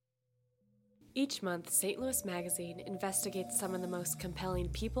Each month, St. Louis Magazine investigates some of the most compelling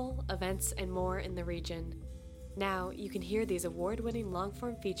people, events, and more in the region. Now, you can hear these award-winning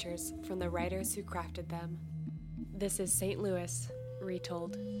long-form features from the writers who crafted them. This is St. Louis,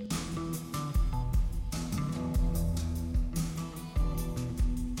 Retold.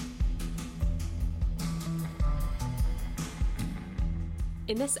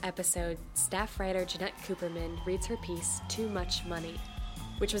 In this episode, staff writer Jeanette Cooperman reads her piece, Too Much Money,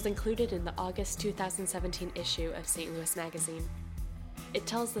 which was included in the August 2017 issue of St. Louis Magazine. It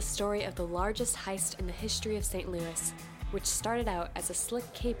tells the story of the largest heist in the history of St. Louis, which started out as a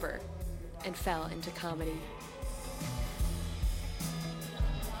slick caper and fell into comedy.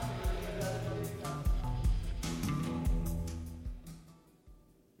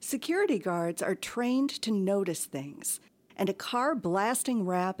 Security guards are trained to notice things, and a car blasting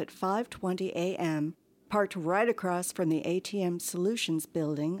rap at 5:20 a.m., parked right across from the ATM Solutions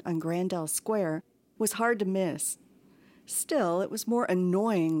building on Grandel Square, was hard to miss. Still, it was more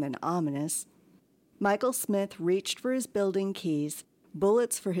annoying than ominous. Michael Smith reached for his building keys,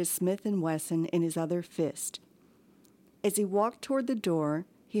 bullets for his Smith & Wesson in his other fist. As he walked toward the door,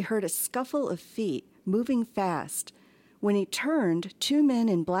 he heard a scuffle of feet, moving fast. When he turned, two men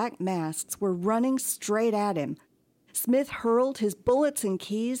in black masks were running straight at him. Smith hurled his bullets and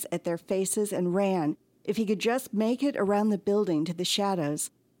keys at their faces and ran, if he could just make it around the building to the shadows.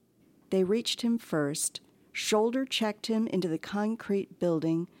 They reached him first, shoulder-checked him into the concrete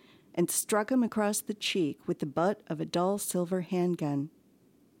building, and struck him across the cheek with the butt of a dull silver handgun.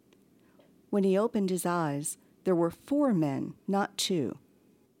 When he opened his eyes, there were 4 men, not 2,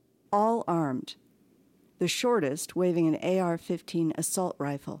 all armed, the shortest waving an AR-15 assault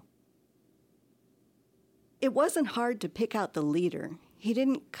rifle. It wasn't hard to pick out the leader. He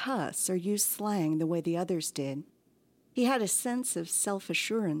didn't cuss or use slang the way the others did. He had a sense of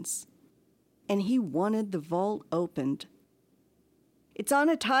self-assurance, and he wanted the vault opened. "It's on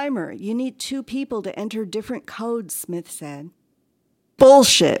a timer. You need 2 people to enter different codes," Smith said.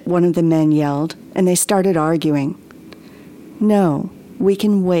 "Bullshit," one of the men yelled, and they started arguing. "No, we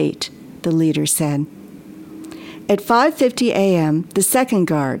can wait," the leader said. At 5:50 a.m., the second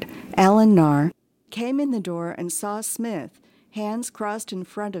guard, Alan Narr, came in the door and saw Smith, hands crossed in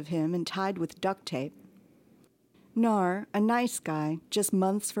front of him and tied with duct tape. Narr, a nice guy, just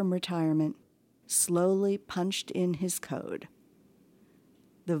months from retirement, slowly punched in his code.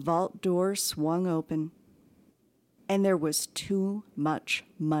 The vault door swung open, and there was too much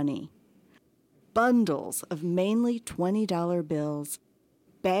money. Bundles of mainly $20 bills,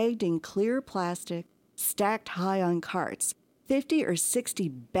 bagged in clear plastic, stacked high on carts, 50 or 60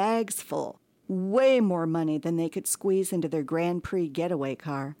 bags full. Way more money than they could squeeze into their Grand Prix getaway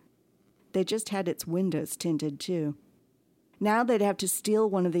car. They just had its windows tinted, too. Now they'd have to steal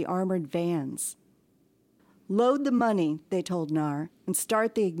one of the armored vans. "Load the money," they told Narr, "and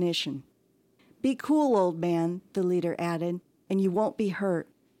start the ignition." "Be cool, old man," the leader added, "and you won't be hurt."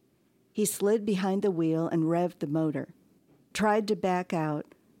 He slid behind the wheel and revved the motor. Tried to back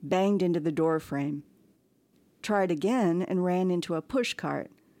out, banged into the doorframe. Tried again and ran into a pushcart.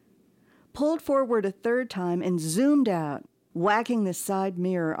 Pulled forward a third time and zoomed out, whacking the side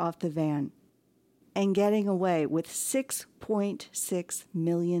mirror off the van, and getting away with $6.6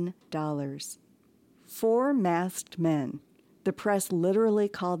 million. 4 masked men, the press literally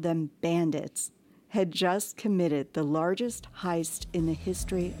called them bandits, had just committed the largest heist in the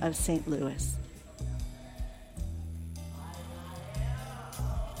history of St. Louis.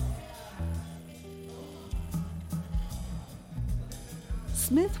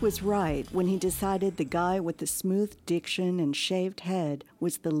 Smith was right when he decided the guy with the smooth diction and shaved head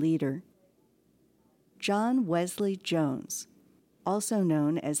was the leader. John Wesley Jones, also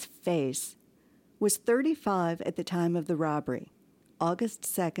known as Face, was 35 at the time of the robbery, August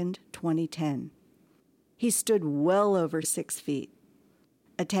 2nd, 2010. He stood well over 6 feet.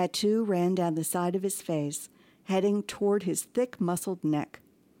 A tattoo ran down the side of his face, heading toward his thick, muscled neck.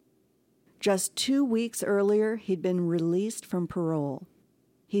 Just 2 weeks earlier, he'd been released from parole.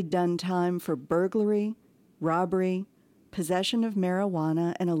 He'd done time for burglary, robbery, possession of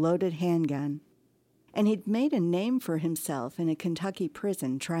marijuana, and a loaded handgun. And he'd made a name for himself in a Kentucky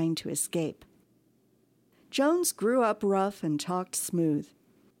prison trying to escape. Jones grew up rough and talked smooth.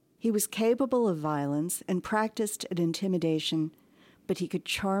 He was capable of violence and practiced at intimidation, but he could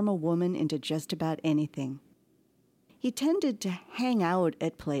charm a woman into just about anything. He tended to hang out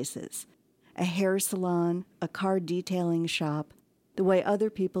at places, a hair salon, a car detailing shop, the way other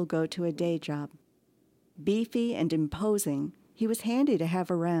people go to a day job. Beefy and imposing, he was handy to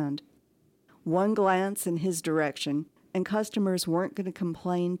have around. One glance in his direction, and customers weren't going to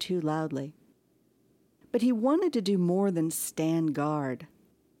complain too loudly. But he wanted to do more than stand guard.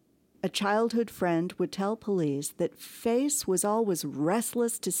 A childhood friend would tell police that Face was always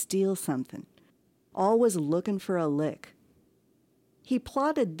restless to steal something, always looking for a lick. He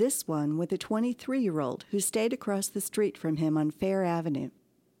plotted this one with a 23-year-old who stayed across the street from him on Fair Avenue,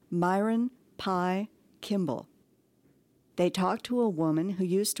 Myron Pye Kimball. They talked to a woman who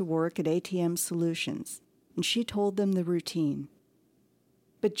used to work at ATM Solutions, and she told them the routine.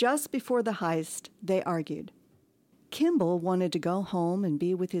 But just before the heist, they argued. Kimball wanted to go home and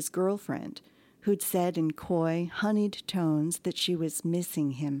be with his girlfriend, who'd said in coy, honeyed tones that she was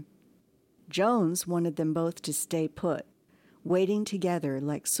missing him. Jones wanted them both to stay put, waiting together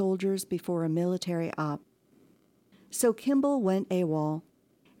like soldiers before a military op. So Kimball went AWOL,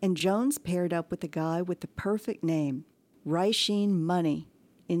 and Jones paired up with the guy with the perfect name, Rysheen Money,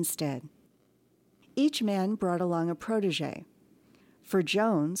 instead. Each man brought along a protege. For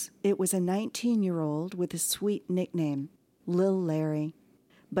Jones, it was a 19-year-old with a sweet nickname, Lil Larry,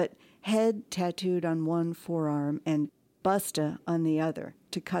 but head tattooed on one forearm and Busta on the other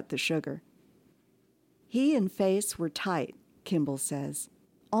to cut the sugar. He and Face were tight, Kimball says,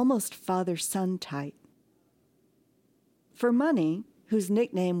 almost father-son tight. For Money, whose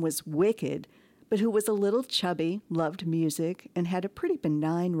nickname was Wicked, but who was a little chubby, loved music, and had a pretty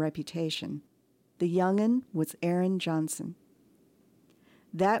benign reputation, the young'un was Aaron Johnson.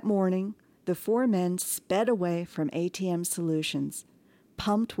 That morning, the four men sped away from ATM Solutions,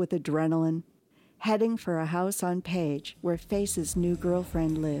 pumped with adrenaline, heading for a house on Page where Face's new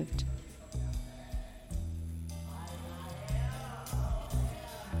girlfriend lived.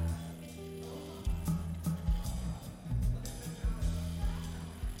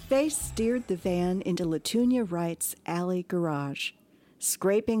 Face steered the van into Latunia Wright's alley garage,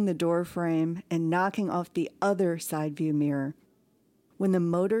 scraping the door frame and knocking off the other side view mirror. When the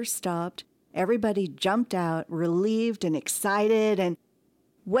motor stopped, everybody jumped out, relieved and excited, and,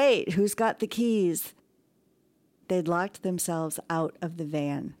 "Wait, who's got the keys?" They'd locked themselves out of the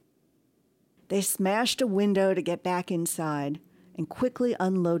van. They smashed a window to get back inside and quickly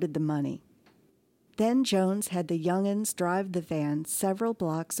unloaded the money. Then Jones had the young'uns drive the van several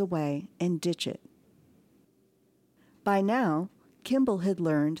blocks away and ditch it. By now, Kimball had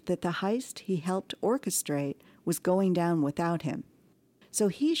learned that the heist he helped orchestrate was going down without him. So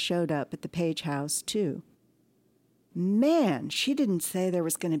he showed up at the Page house, too. "Man, she didn't say there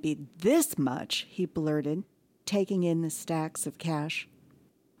was going to be this much," he blurted, taking in the stacks of cash.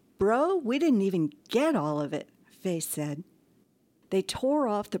 "Bro, we didn't even get all of it," Face said. They tore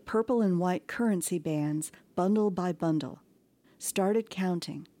off the purple and white currency bands bundle by bundle, started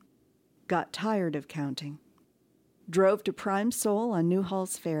counting, got tired of counting, drove to Prime Soul on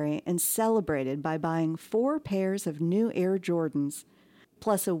Newhall's Ferry, and celebrated by buying 4 pairs of new Air Jordans,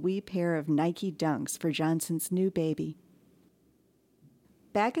 plus a wee pair of Nike Dunks for Johnson's new baby.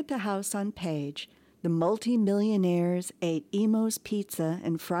 Back at the house on Page, the multi-millionaires ate Emo's pizza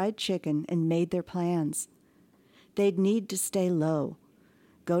and fried chicken and made their plans. They'd need to stay low,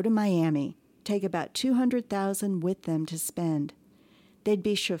 go to Miami, take about $200,000 with them to spend. They'd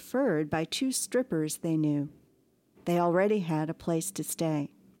be chauffeured by 2 strippers they knew. They already had a place to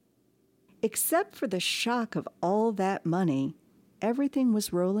stay. Except for the shock of all that money, everything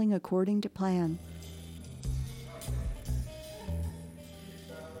was rolling according to plan.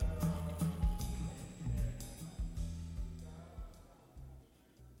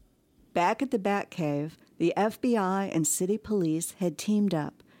 Back at the Batcave, the FBI and city police had teamed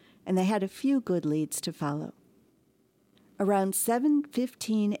up, and they had a few good leads to follow. Around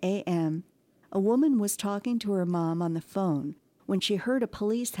 7:15 a.m., a woman was talking to her mom on the phone when she heard a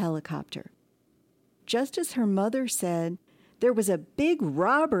police helicopter. Just as her mother said, "There was a big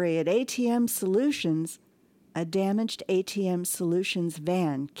robbery at ATM Solutions," a damaged ATM Solutions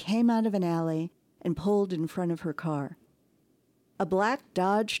van came out of an alley and pulled in front of her car. A black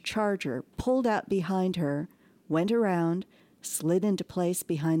Dodge Charger pulled out behind her, went around, slid into place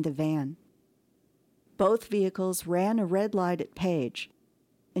behind the van. Both vehicles ran a red light at Page,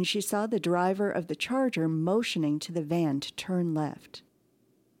 and she saw the driver of the Charger motioning to the van to turn left.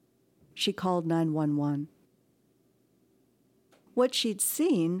 She called 911. What she'd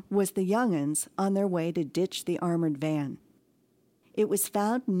seen was the young'uns on their way to ditch the armored van. It was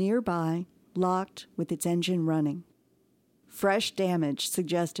found nearby, locked with its engine running. Fresh damage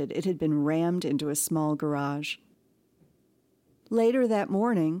suggested it had been rammed into a small garage. Later that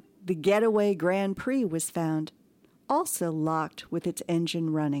morning, the getaway Grand Prix was found, also locked with its engine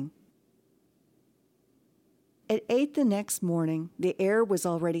running. At 8 the next morning, the air was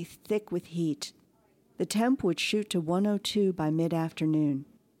already thick with heat. The temp would shoot to 102 by mid-afternoon.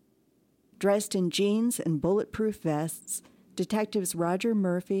 Dressed in jeans and bulletproof vests, Detectives Roger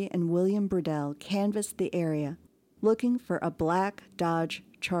Murphy and William Burdell canvassed the area, looking for a black Dodge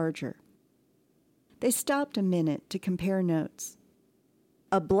Charger. They stopped a minute to compare notes.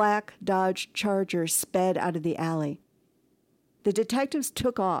 A black Dodge Charger sped out of the alley. The detectives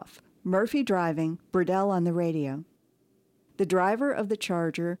took off, Murphy driving, Burdell on the radio. The driver of the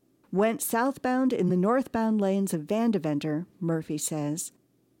Charger went southbound in the northbound lanes of Vandeventer, Murphy says,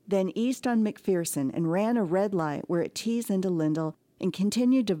 then east on McPherson and ran a red light where it tees into Lindell and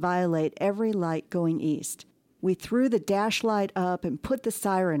continued to violate every light going east. We threw the dash light up and put the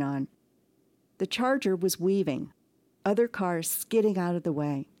siren on. The Charger was weaving, other cars skidding out of the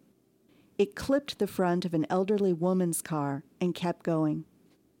way. It clipped the front of an elderly woman's car and kept going.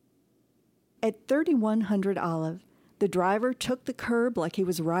 At 3100 Olive, the driver took the curb like he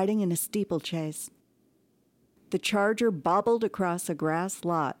was riding in a steeplechase. The Charger bobbled across a grass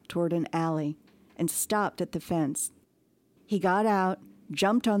lot toward an alley and stopped at the fence. He got out,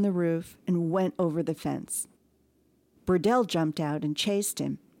 jumped on the roof, and went over the fence. Burdell jumped out and chased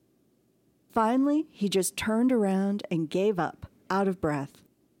him. Finally, he just turned around and gave up, out of breath.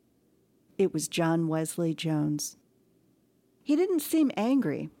 It was John Wesley Jones. He didn't seem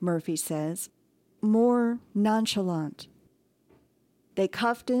angry, Murphy says, more nonchalant. They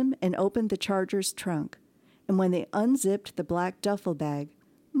cuffed him and opened the Charger's trunk, and when they unzipped the black duffel bag,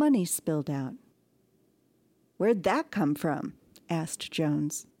 money spilled out. "Where'd that come from?" asked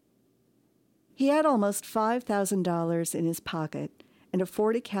Jones. He had almost $5,000 in his pocket and a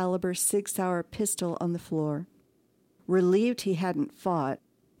 .40 caliber Sig Sauer pistol on the floor. Relieved he hadn't fought,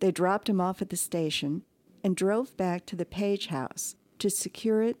 they dropped him off at the station and drove back to the Page house to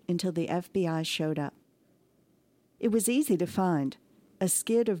secure it until the FBI showed up. It was easy to find, a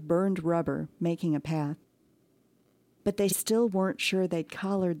skid of burned rubber making a path. But they still weren't sure they'd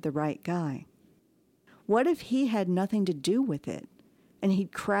collared the right guy. What if he had nothing to do with it, and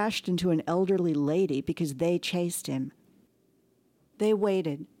he'd crashed into an elderly lady because they chased him? They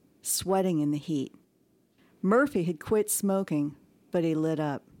waited, sweating in the heat. Murphy had quit smoking, but he lit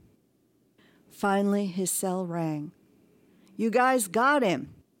up. Finally, his cell rang. "You guys got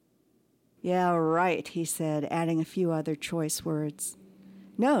him." "Yeah, right," he said, adding a few other choice words.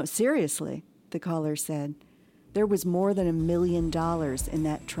 "No, seriously," the caller said. There was more than $1 million in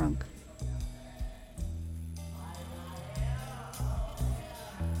that trunk.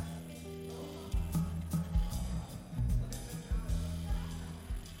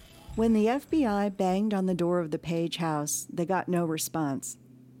 When the FBI banged on the door of the Page house, they got no response.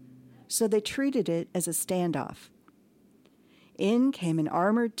 So they treated it as a standoff. In came an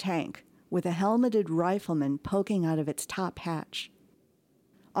armored tank with a helmeted rifleman poking out of its top hatch.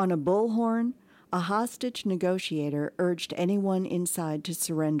 On a bullhorn, a hostage negotiator urged anyone inside to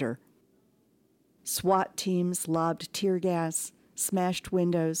surrender. SWAT teams lobbed tear gas, smashed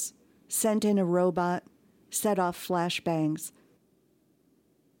windows, sent in a robot, set off flashbangs.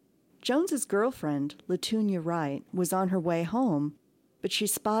 Jones's girlfriend, Latunia Wright, was on her way home, but she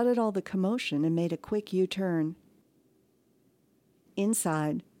spotted all the commotion and made a quick U-turn.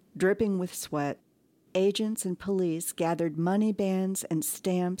 Inside, dripping with sweat, agents and police gathered money bands and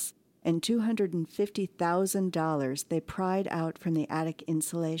stamps and $250,000 they pried out from the attic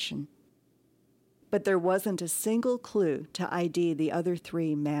insulation. But there wasn't a single clue to ID the other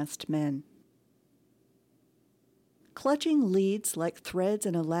 3 masked men. Clutching leads like threads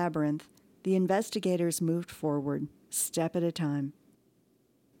in a labyrinth, the investigators moved forward, step at a time.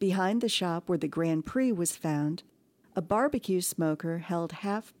 Behind the shop where the Grand Prix was found, a barbecue smoker held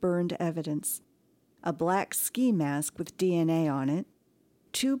half-burned evidence, a black ski mask with DNA on it,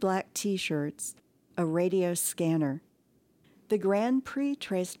 2 black T-shirts, a radio scanner. The Grand Prix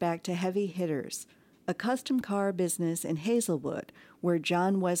traced back to Heavy Hitters, a custom car business in Hazelwood where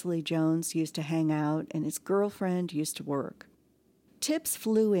John Wesley Jones used to hang out and his girlfriend used to work. Tips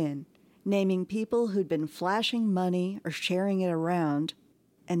flew in, naming people who'd been flashing money or sharing it around,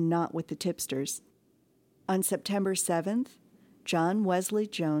 and not with the tipsters. On September 7th, John Wesley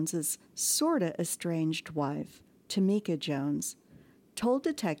Jones's sorta estranged wife, Tamika Jones, told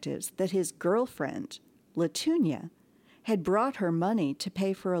detectives that his girlfriend, Latunia, had brought her money to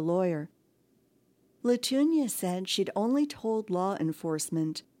pay for a lawyer. Latunia said she'd only told law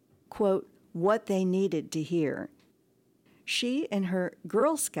enforcement, quote, what they needed to hear. She and her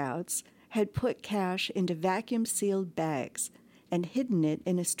Girl Scouts had put cash into vacuum-sealed bags and hidden it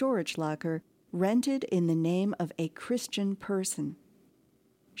in a storage locker rented in the name of a Christian person.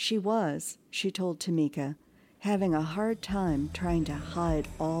 She was, she told Tamika, having a hard time trying to hide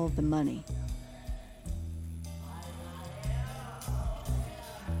all the money.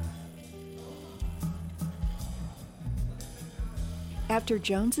 After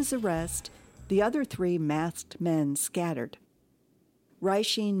Jones's arrest, the other 3 masked men scattered.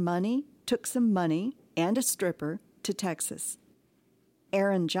 Raishin Money took some money and a stripper to Texas.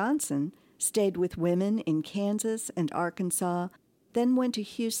 Aaron Johnson stayed with women in Kansas and Arkansas, then went to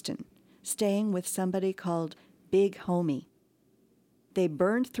Houston, staying with somebody called Big Homie. They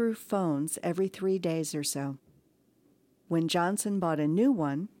burned through phones every 3 days or so. When Johnson bought a new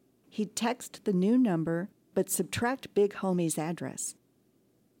one, he'd text the new number but subtract Big Homie's address.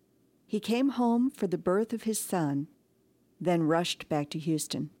 He came home for the birth of his son, then rushed back to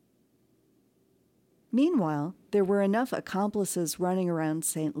Houston. Meanwhile, there were enough accomplices running around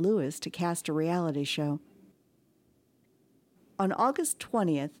St. Louis to cast a reality show. On August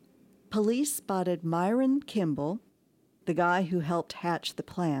 20th, police spotted Myron Kimball, the guy who helped hatch the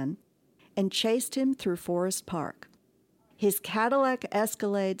plan, and chased him through Forest Park. His Cadillac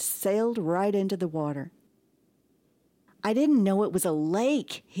Escalade sailed right into the water. "I didn't know it was a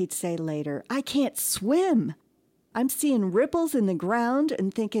lake," he'd say later. "I can't swim. I'm seeing ripples in the ground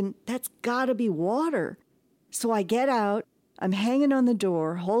and thinking, that's gotta be water. So I get out, I'm hanging on the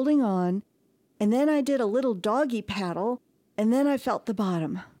door, holding on, and then I did a little doggy paddle, and then I felt the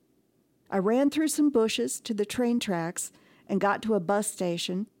bottom. I ran through some bushes to the train tracks and got to a bus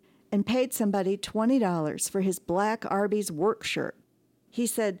station and paid somebody $20 for his black Arby's work shirt. He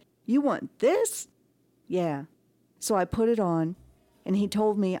said, 'You want this?' Yeah. So I put it on, and he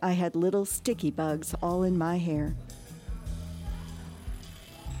told me I had little sticky bugs all in my hair."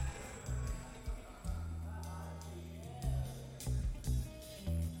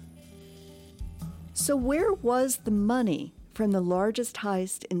 So where was the money from the largest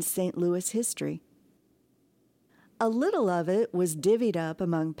heist in St. Louis history? A little of it was divvied up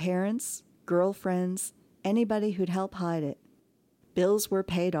among parents, girlfriends, anybody who'd help hide it. Bills were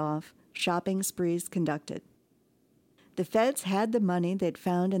paid off, shopping sprees conducted. The feds had the money they'd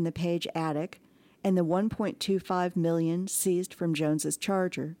found in the Page attic and the $1.25 million seized from Jones's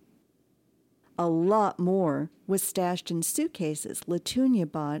Charger. A lot more was stashed in suitcases Latunia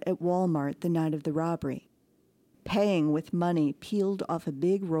bought at Walmart the night of the robbery, paying with money peeled off a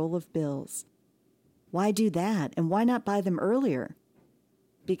big roll of bills. Why do that, and why not buy them earlier?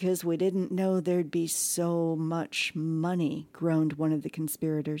 "Because we didn't know there'd be so much money," groaned one of the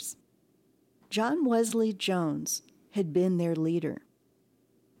conspirators. John Wesley Jones had been their leader.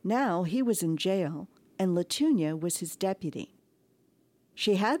 Now he was in jail, and Latunia was his deputy.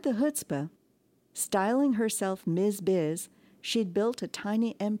 She had the chutzpah. Styling herself Ms. Biz, she'd built a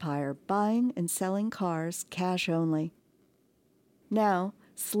tiny empire buying and selling cars cash only. Now,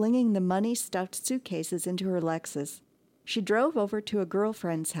 slinging the money-stuffed suitcases into her Lexus, she drove over to a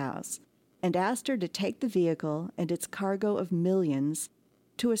girlfriend's house and asked her to take the vehicle and its cargo of millions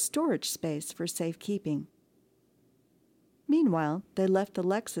to a storage space for safekeeping. Meanwhile, they left the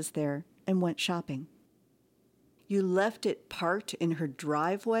Lexus there and went shopping. "You left it parked in her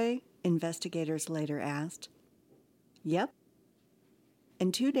driveway?" investigators later asked. "Yep."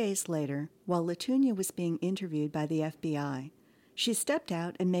 And 2 days later, while Latunia was being interviewed by the FBI, she stepped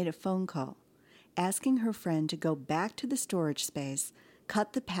out and made a phone call, asking her friend to go back to the storage space,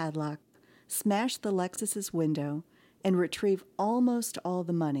 cut the padlock, smash the Lexus's window, and retrieve almost all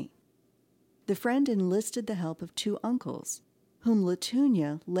the money. The friend enlisted the help of 2 uncles, whom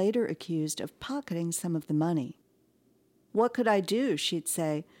Latunia later accused of pocketing some of the money. "What could I do?" she'd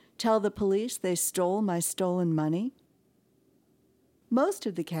say. "Tell the police they stole my stolen money?" Most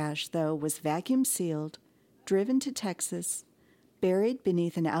of the cash, though, was vacuum-sealed, driven to Texas, buried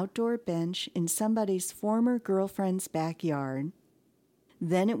beneath an outdoor bench in somebody's former girlfriend's backyard.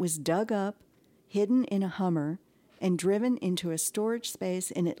 Then it was dug up, hidden in a Hummer, and driven into a storage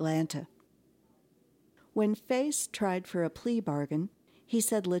space in Atlanta. When Face tried for a plea bargain, he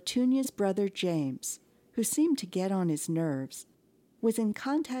said Latunia's brother James, who seemed to get on his nerves, was in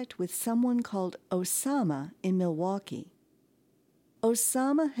contact with someone called Osama in Milwaukee.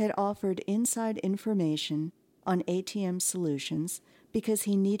 Osama had offered inside information on ATM Solutions because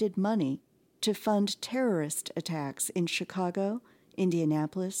he needed money to fund terrorist attacks in Chicago,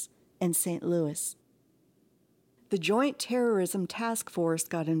 Indianapolis, and St. Louis. The Joint Terrorism Task Force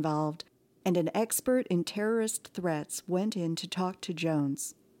got involved, and an expert in terrorist threats went in to talk to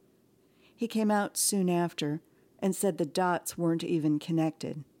Jones. He came out soon after and said the dots weren't even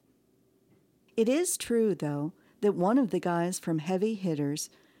connected. It is true, though, that one of the guys from Heavy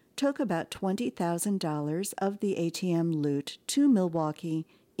Hitters took about $20,000 of the ATM loot to Milwaukee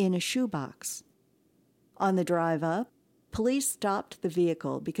in a shoebox. On the drive up, police stopped the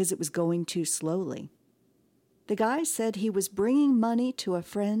vehicle because it was going too slowly. The guy said he was bringing money to a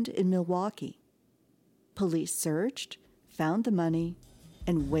friend in Milwaukee. Police searched, found the money,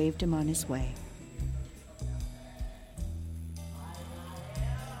 and waved him on his way.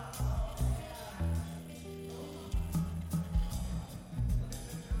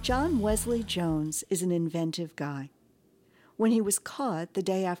 John Wesley Jones is an inventive guy. When he was caught the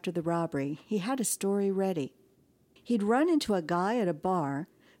day after the robbery, he had a story ready. He'd run into a guy at a bar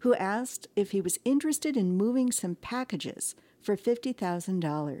who asked if he was interested in moving some packages for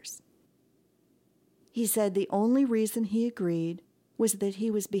 $50,000. He said the only reason he agreed was that he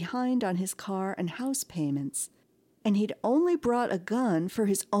was behind on his car and house payments, and he'd only brought a gun for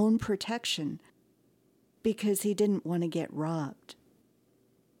his own protection because he didn't want to get robbed.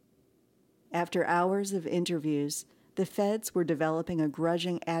 After hours of interviews, the feds were developing a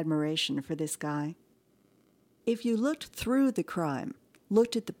grudging admiration for this guy. If you looked through the crime,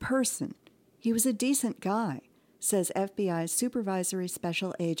 looked at the person, he was a decent guy, says FBI Supervisory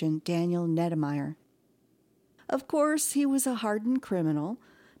Special Agent Daniel Neddemeyer. Of course, he was a hardened criminal,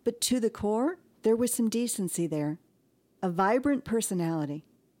 but to the core, there was some decency there. A vibrant personality.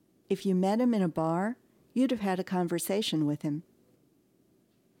 If you met him in a bar, you'd have had a conversation with him.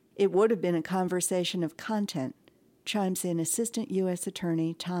 It would have been a conversation of content, chimes in Assistant U.S.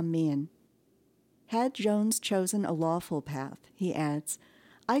 Attorney Tom Meehan. Had Jones chosen a lawful path, he adds,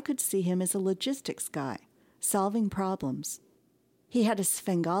 I could see him as a logistics guy, solving problems. He had a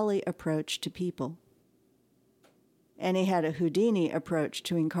Svengali approach to people. And he had a Houdini approach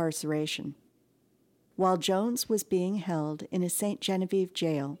to incarceration. While Jones was being held in a St. Genevieve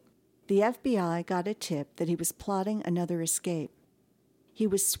jail, the FBI got a tip that he was plotting another escape. He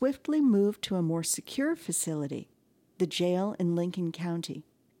was swiftly moved to a more secure facility, the jail in Lincoln County.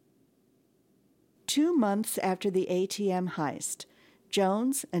 2 months after the ATM heist,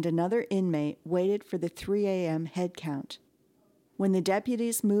 Jones and another inmate waited for the 3 a.m. head count. When the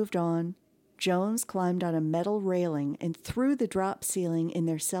deputies moved on, Jones climbed on a metal railing and through the drop ceiling in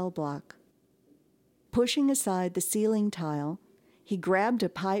their cell block. Pushing aside the ceiling tile, he grabbed a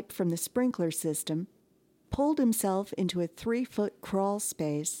pipe from the sprinkler system, pulled himself into a 3-foot crawl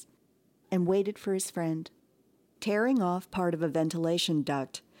space, and waited for his friend. Tearing off part of a ventilation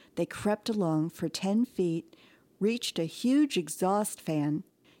duct, they crept along for 10 feet, reached a huge exhaust fan,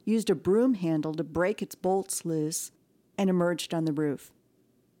 used a broom handle to break its bolts loose, and emerged on the roof.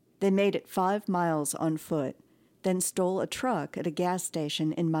 They made it 5 miles on foot, then stole a truck at a gas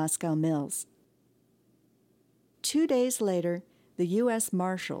station in Moscow Mills. 2 days later, the U.S.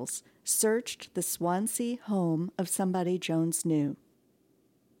 Marshals searched the Swansea home of somebody Jones knew.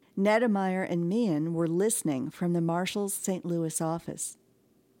 Neddemeyer and Meehan were listening from the Marshals' St. Louis office.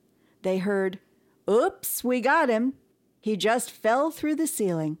 They heard, "Oops, we got him. He just fell through the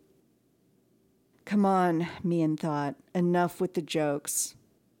ceiling." Come on, Meehan thought, enough with the jokes.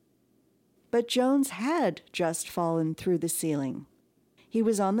 But Jones had just fallen through the ceiling. He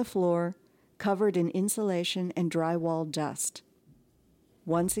was on the floor, covered in insulation and drywall dust.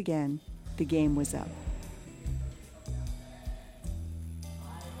 Once again, the game was up.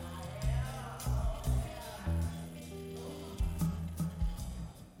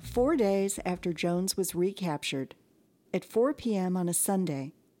 Four days after Jones was recaptured, at 4 p.m. on a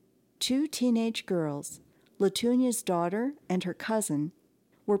Sunday, 2 teenage girls, Latunia's daughter and her cousin,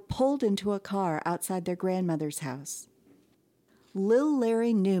 were pulled into a car outside their grandmother's house. Lil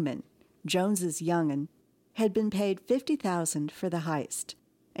Larry Newman, Jones's young'un, had been paid $50,000 for the heist,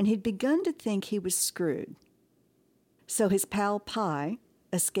 and he'd begun to think he was screwed. So his pal Pye,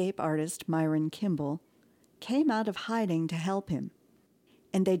 escape artist Myron Kimball, came out of hiding to help him,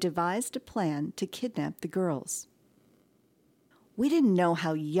 and they devised a plan to kidnap the girls. "We didn't know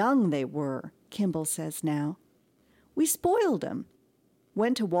how young they were," Kimball says now. "We spoiled them.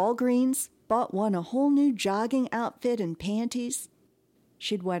 Went to Walgreens, bought one a whole new jogging outfit and panties."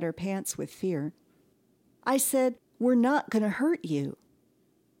 She'd wet her pants with fear. "I said, 'We're not going to hurt you.'"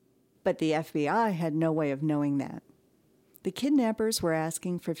 But the FBI had no way of knowing that. The kidnappers were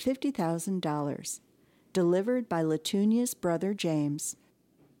asking for $50,000, delivered by Latunia's brother James.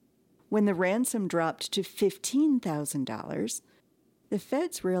 When the ransom dropped to $15,000, the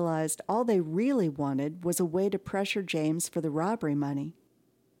feds realized all they really wanted was a way to pressure James for the robbery money.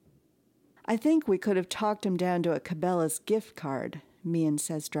 "I think we could have talked him down to a Cabela's gift card," Meehan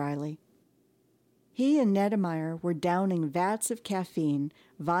says dryly. He and Neddemeyer were downing vats of caffeine,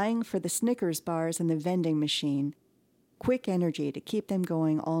 vying for the Snickers bars and the vending machine, quick energy to keep them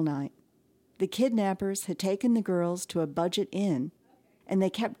going all night. The kidnappers had taken the girls to a budget inn, and they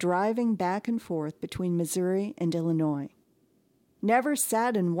kept driving back and forth between Missouri and Illinois. "Never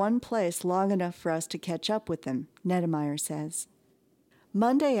sat in one place long enough for us to catch up with them," Neddemeyer says.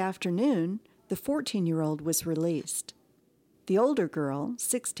 Monday afternoon, the 14-year-old was released. The older girl,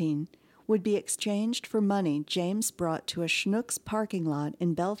 16, would be exchanged for money James brought to a Schnucks parking lot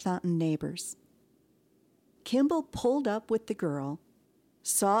in Bellefontaine Neighbors. Kimball pulled up with the girl,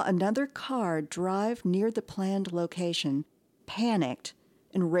 saw another car drive near the planned location, panicked,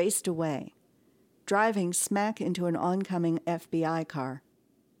 and raced away, driving smack into an oncoming FBI car.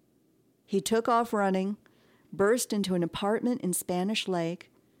 He took off running, burst into an apartment in Spanish Lake,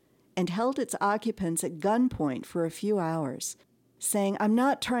 and held its occupants at gunpoint for a few hours, saying, "I'm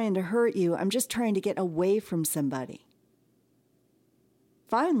not trying to hurt you, I'm just trying to get away from somebody."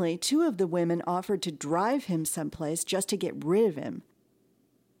 Finally, 2 of the women offered to drive him someplace just to get rid of him.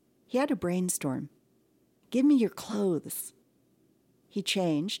 He had a brainstorm. "Give me your clothes." He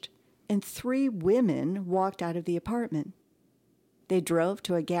changed, and 3 women walked out of the apartment. They drove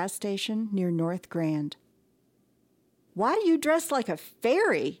to a gas station near North Grand. "Why are you dressed like a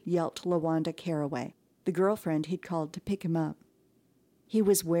fairy?" yelped LaWanda Caraway, the girlfriend he'd called to pick him up. He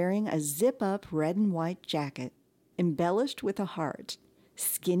was wearing a zip-up red and white jacket, embellished with a heart,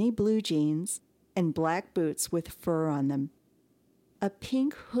 skinny blue jeans, and black boots with fur on them. A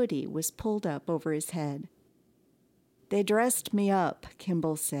pink hoodie was pulled up over his head. "They dressed me up,"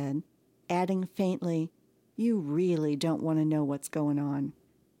 Kimball said, adding faintly, "You really don't want to know what's going on."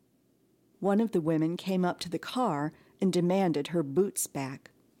 One of the women came up to the car and demanded her boots back.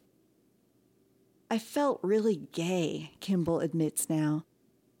 "I felt really gay," Kimball admits now.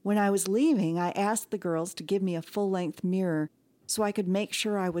 "When I was leaving, I asked the girls to give me a full-length mirror so I could make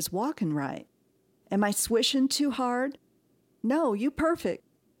sure I was walking right. Am I swishing too hard? No, you perfect.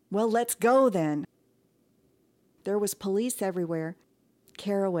 Well, let's go then." There was police everywhere.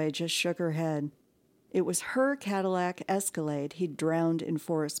 Caraway just shook her head. It was her Cadillac Escalade he'd drowned in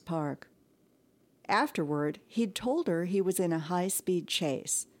Forest Park. Afterward, he'd told her he was in a high-speed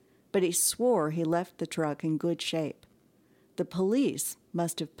chase, but he swore he left the truck in good shape. The police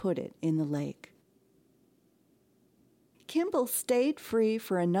must have put it in the lake. Kimball stayed free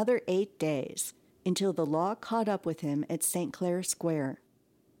for another 8 days, until the law caught up with him at St. Clair Square.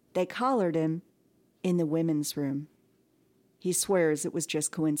 They collared him in the women's room. He swears it was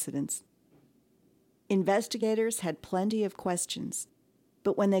just coincidence. Investigators had plenty of questions,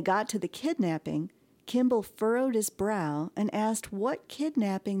 but when they got to the kidnapping, Kimball furrowed his brow and asked what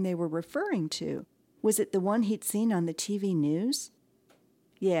kidnapping they were referring to. Was it the one he'd seen on the TV news?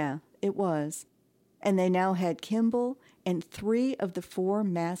 Yeah, it was. And they now had Kimball and 3 of the 4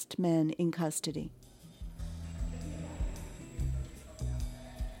 masked men in custody.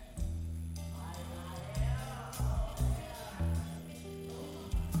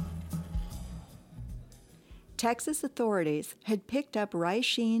 Texas authorities had picked up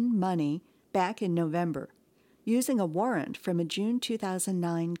Raisheen money back in November, using a warrant from a June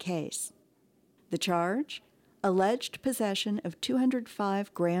 2009 case. The charge? Alleged possession of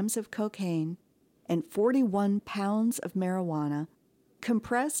 205 grams of cocaine and 41 pounds of marijuana,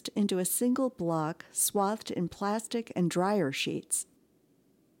 compressed into a single block swathed in plastic and dryer sheets.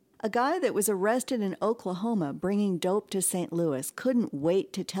 A guy that was arrested in Oklahoma bringing dope to St. Louis couldn't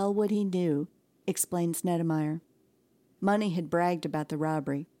wait to tell what he knew, explains Nedemeyer. Money had bragged about the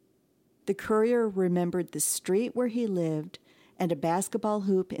robbery. The courier remembered the street where he lived and a basketball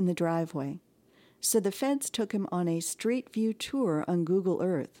hoop in the driveway, so the feds took him on a street view tour on Google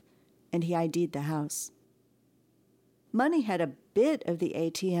Earth, and he ID'd the house. Money had a bit of the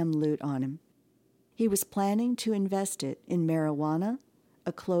ATM loot on him. He was planning to invest it in marijuana,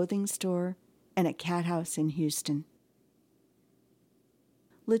 a clothing store, and a cat house in Houston.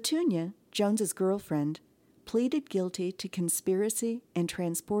 Latunia, Jones's girlfriend, pleaded guilty to conspiracy and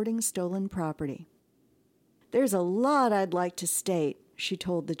transporting stolen property. "There's a lot I'd like to state," she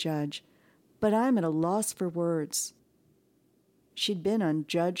told the judge, "but I'm at a loss for words." She'd been on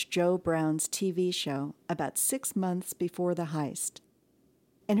Judge Joe Brown's TV show about 6 months before the heist,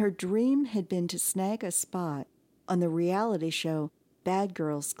 and her dream had been to snag a spot on the reality show Bad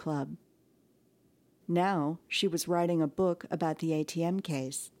Girls Club. Now she was writing a book about the ATM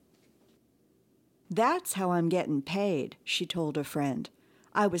case. "That's how I'm getting paid," she told a friend.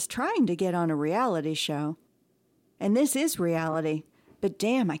 "I was trying to get on a reality show. And this is reality, but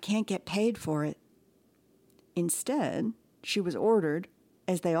damn, I can't get paid for it." Instead, she was ordered,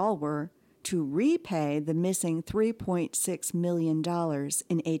 as they all were, to repay the missing $3.6 million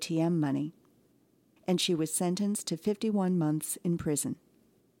in ATM money, and she was sentenced to 51 months in prison.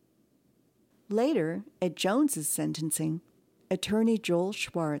 Later, at Jones's sentencing, attorney Joel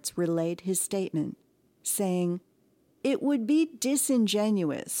Schwartz relayed his statement, saying, "It would be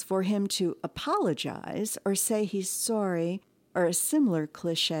disingenuous for him to apologize or say he's sorry or a similar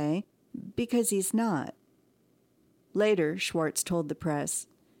cliché, because he's not. Later, Schwartz told the press,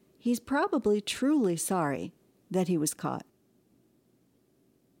 he's probably truly sorry that he was caught.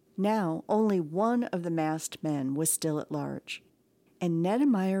 Now, only one of the masked men was still at large, and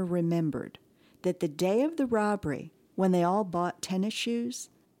Neddemeyer remembered that the day of the robbery, when they all bought tennis shoes,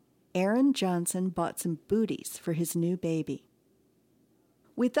 Aaron Johnson bought some booties for his new baby.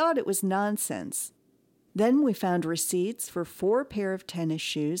 We thought it was nonsense. Then we found receipts for 4 pair of tennis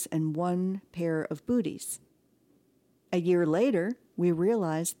shoes and 1 pair of booties. A year later, we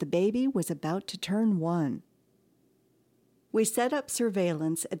realized the baby was about to turn 1. We set up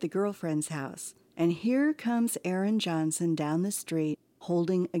surveillance at the girlfriend's house, and here comes Aaron Johnson down the street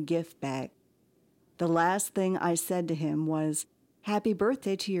holding a gift bag. The last thing I said to him was, "Happy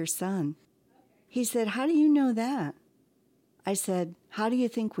birthday to your son." He said, "How do you know that?" I said, "How do you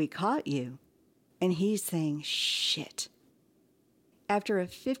think we caught you?" And he's saying, "Shit." After a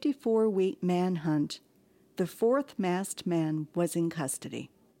 54-week manhunt, the 4th masked man was in custody.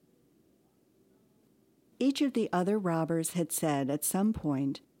 Each of the other robbers had said at some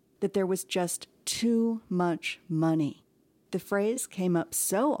point that there was just too much money. The phrase came up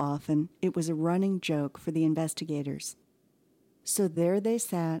so often it was a running joke for the investigators. So there they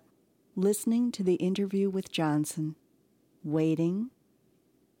sat, listening to the interview with Johnson, waiting.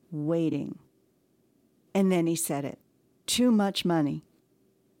 And then he said it. Too much money.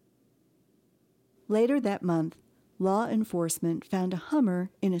 Later that month, law enforcement found a Hummer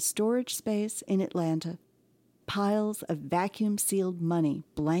in a storage space in Atlanta. Piles of vacuum-sealed money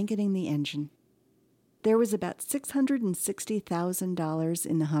blanketing the engine. There was about $660,000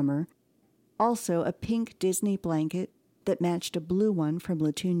 in the Hummer, also a pink Disney blanket that matched a blue one from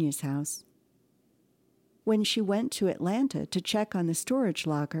Latunia's house. When she went to Atlanta to check on the storage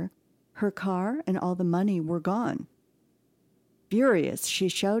locker, her car and all the money were gone. Furious, she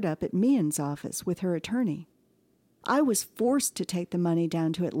showed up at Meehan's office with her attorney. "I was forced to take the money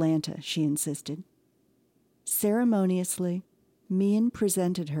down to Atlanta," she insisted. Ceremoniously, Meehan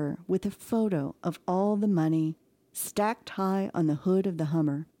presented her with a photo of all the money stacked high on the hood of the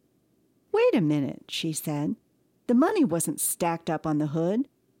Hummer. "Wait a minute," she said. "The money wasn't stacked up on the hood.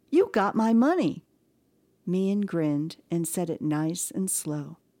 You got my money." Meehan grinned and said it nice and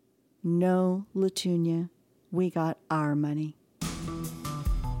slow. "No, Latunia, we got our money."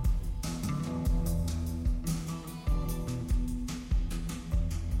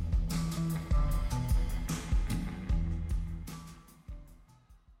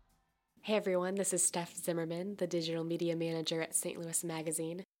 Hey everyone, this is Steph Zimmerman, the digital media manager at St. Louis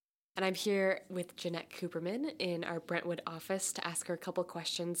Magazine, and I'm here with Jeanette Cooperman in our Brentwood office to ask her a couple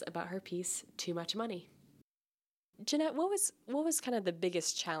questions about her piece, Too Much Money. Jeanette, what was kind of the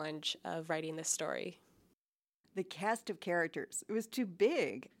biggest challenge of writing this story? The cast of characters. It was too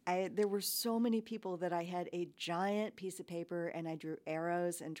big. There were so many people that I had a giant piece of paper and I drew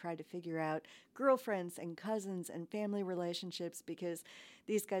arrows and tried to figure out girlfriends and cousins and family relationships because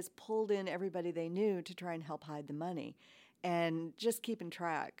these guys pulled in everybody they knew to try and help hide the money. And just keeping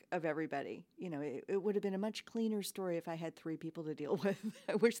track of everybody. You know, it would have been a much cleaner story if I had 3 people to deal with.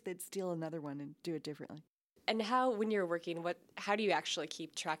 I wish they'd steal another one and do it differently. And how, when you're working, how do you actually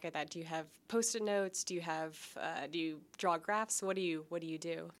keep track of that? Do you have Post-it notes? Do you draw graphs? What do you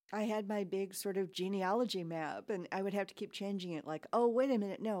do? I had my big sort of genealogy map, and I would have to keep changing it. Like, oh, wait a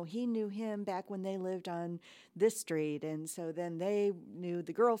minute, no, he knew him back when they lived on this street, and so then they knew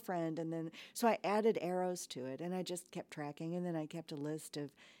the girlfriend, and then so I added arrows to it, and I just kept tracking, and then I kept a list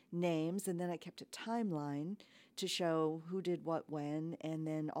of names, and then I kept a timeline to show who did what when, and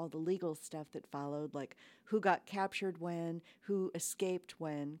then all the legal stuff that followed, like who got captured when, who escaped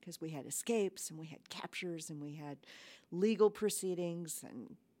when, because we had escapes and we had captures and we had legal proceedings,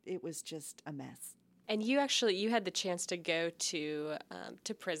 and it was just a mess. And you had the chance to go to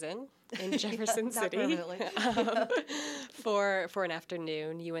prison in Jefferson City for an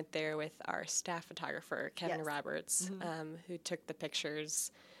afternoon. You went there with our staff photographer, Kevin Roberts, who took the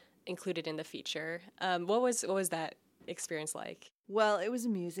pictures included in the feature. What was that experience like? Well, it was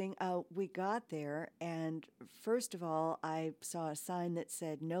amusing. We got there, and first of all, I saw a sign that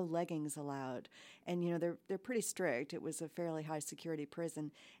said "No leggings allowed," and you know they're pretty strict. It was a fairly high security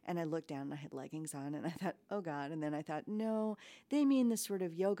prison, and I looked down and I had leggings on, and I thought, oh God, and then I thought, no, they mean the sort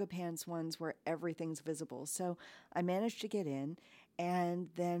of yoga pants ones where everything's visible. So I managed to get in, and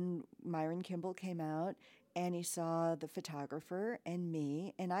then Myron Kimball came out. And he saw the photographer and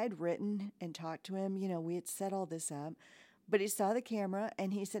me, and I'd written and talked to him. You know, we had set all this up. But he saw the camera,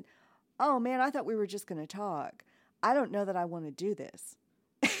 and he said, "Oh, man, I thought we were just going to talk. I don't know that I want to do this."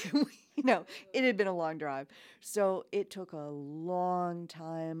 It had been a long drive. So it took a long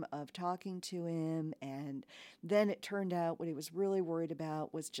time of talking to him. And then it turned out what he was really worried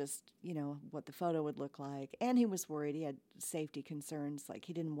about was just, what the photo would look like. And he was worried. He had safety concerns. Like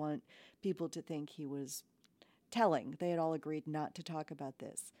he didn't want people to think he was telling. They had all agreed not to talk about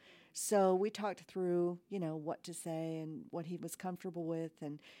this. So we talked through, what to say and what he was comfortable with.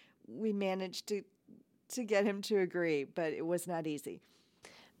 And we managed to get him to agree, but it was not easy.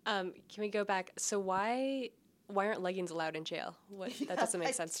 Can we go back? So why aren't leggings allowed in jail? That doesn't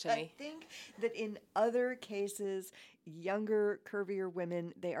make sense to me. I think that in other cases, younger, curvier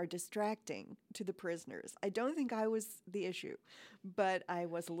women, they are distracting to the prisoners. I don't think I was the issue, but I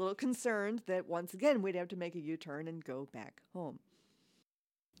was a little concerned that once again, we'd have to make a U-turn and go back home.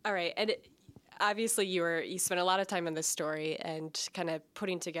 All right. And obviously you spent a lot of time on this story and kind of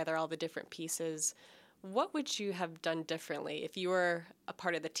putting together all the different pieces. What would you have done differently if you were a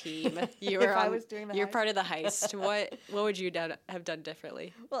part of the team? I was doing the you're heist? part of the heist. What would you have done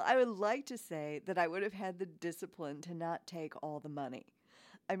differently? Well, I would like to say that I would have had the discipline to not take all the money.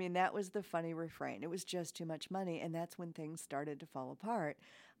 I mean, that was the funny refrain. It was just too much money, and that's when things started to fall apart.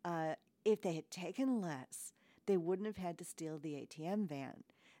 If they had taken less, they wouldn't have had to steal the ATM van.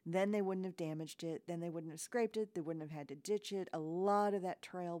 Then they wouldn't have damaged it. Then they wouldn't have scraped it. They wouldn't have had to ditch it. A lot of that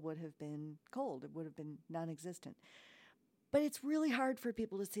trail would have been cold. It would have been non-existent. But it's really hard for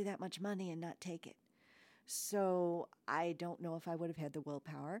people to see that much money and not take it. So I don't know if I would have had the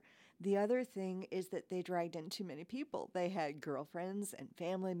willpower. The other thing is that they dragged in too many people. They had girlfriends and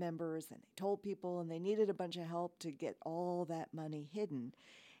family members, and they told people, and they needed a bunch of help to get all that money hidden.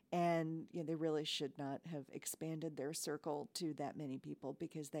 And they really should not have expanded their circle to that many people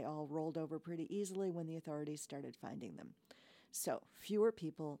because they all rolled over pretty easily when the authorities started finding them. So fewer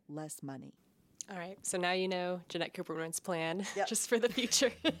people, less money. All right. So now you know Jeanette Cooperman's plan Yep. just for the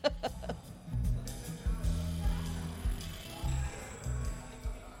future.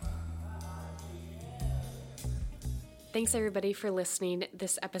 Thanks, everybody, for listening.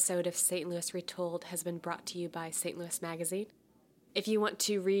 This episode of St. Louis Retold has been brought to you by St. Louis Magazine. If you want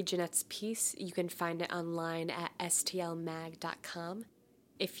to read Jeanette's piece, you can find it online at stlmag.com.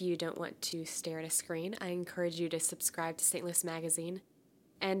 If you don't want to stare at a screen, I encourage you to subscribe to St. Louis Magazine.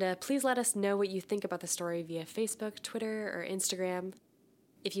 And please let us know what you think about the story via Facebook, Twitter, or Instagram.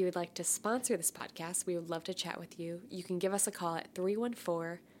 If you would like to sponsor this podcast, we would love to chat with you. You can give us a call at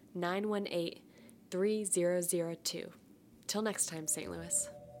 314-918-3002. Till next time, St. Louis.